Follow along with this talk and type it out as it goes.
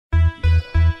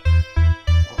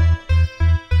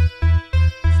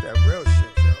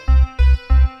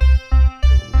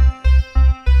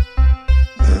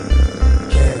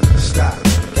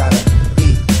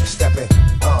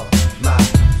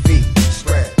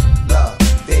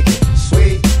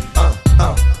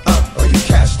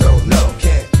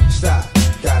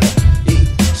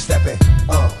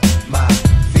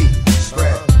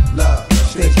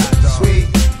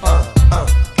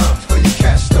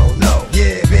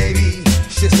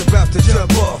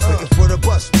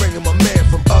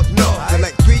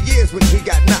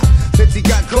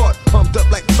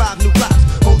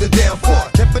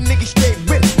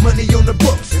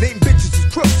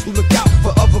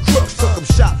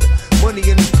money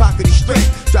in his pocket, he straight.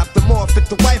 Dropped them off at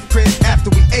the wife crib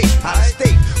after we ate. Out of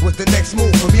state was the next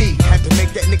move for me. Had to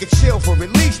make that nigga chill for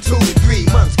at least 2 to 3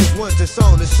 months, cause once it's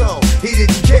on, he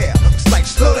didn't care. It's like,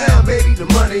 slow down, baby, the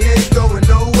money ain't going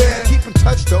nowhere. Keep in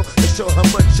touch though, to show how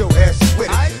much your ass is with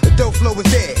it. The dope flow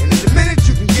is there, and in a minute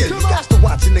you can get it. You got to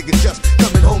watch a nigga just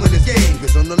coming home in his game,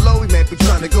 cause on the low he may be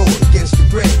trying to go against the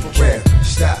grain. Can't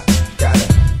stop, gotta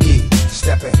eat,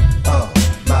 stepping on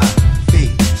my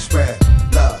feet, spread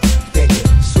love, think it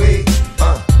sweet,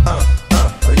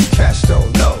 or you cash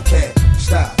don't know. Can't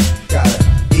stop, gotta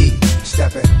eat,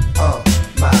 stepping on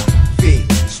my feet,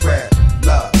 spread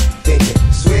love, think it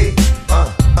sweet,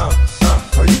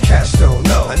 or you cash don't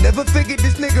know. I never figured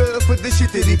this nigga for the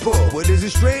shit that he pull. What is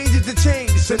as strange as the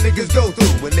change some niggas go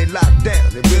through when they lock down,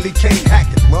 they really can't hack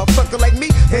it. Motherfucker like me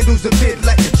handles a bit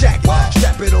like a jacket.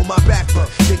 Strap it on my back, but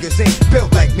niggas ain't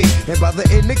built like me. And by the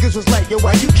end, niggas was like, yo,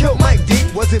 why you killed Mike D?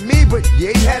 Wasn't me, but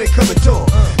yeah, he had it coming to him.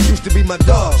 Used to be my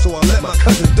dog, so I let my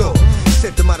cousin do it.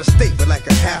 Sent him out of state with like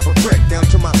a half a brick down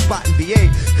to my spot in VA,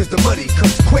 cause the money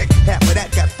comes quick. Half of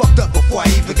that got fucked up before I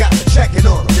even got to checking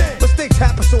on him. Mistakes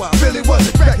happen, so I really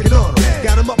wasn't checking on him.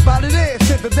 Got him up out of there,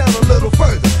 sent him down a little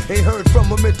further. Ain't heard from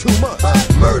him in 2 months.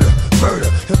 Murder.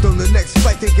 Helped on the next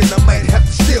flight thinking I might have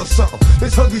to steal something.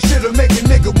 This hungry shit'll make a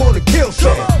nigga wanna kill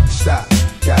something. Stop,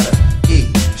 gotta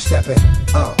eat, stepping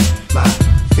on my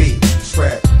feet,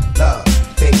 spread love,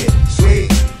 think it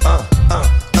sweet,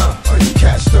 or you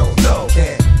cats don't know.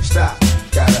 Can't stop,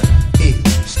 gotta eat,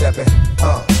 stepping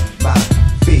on my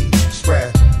feet,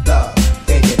 spread love,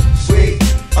 think it sweet,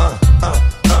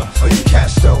 or you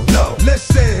cats don't know.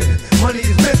 Listen, money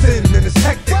is missing and it's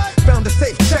hectic. Found a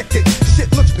safe, checked it.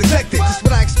 Shit looks neglected. Just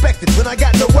what I expected when I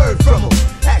got no word from him.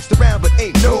 Asked around, but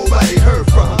ain't nobody heard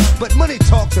from him. But money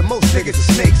talks and most niggas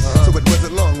are snakes. So it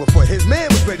wasn't long before his man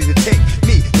was ready to take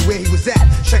me to where he was at.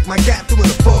 Check my gap through in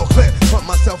a full clip. Pump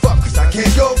myself up, cause I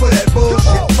can't go for that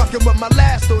bullshit. Fucking with my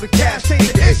last, though the cash ain't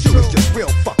the issue. It's just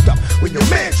real fucked up when your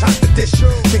man tries to dish you.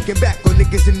 Thinking back on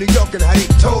niggas in New York and how they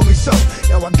told me so.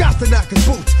 Now I got to knock his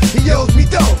boots. He owes me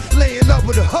dough. Laying up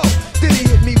with a hoe. Then he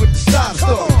hit me with the sob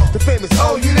story. The famous,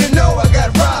 oh, you didn't know I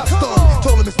got robbed story.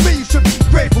 Told him it's me, you should be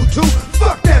grateful too.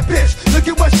 Fuck that bitch, look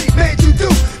at what she made you do.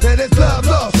 Now there's love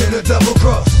lost and a double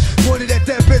cross. Wanted that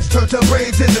bitch turned her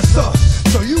brains into sauce.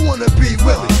 So you wanna be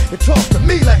willing and talk to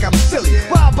me like I'm silly.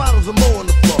 5 bottles of more on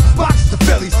the floor, boxes of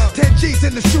Phillies, 10 G's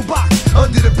in the shoebox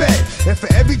under the bed. And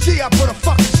for every G I put a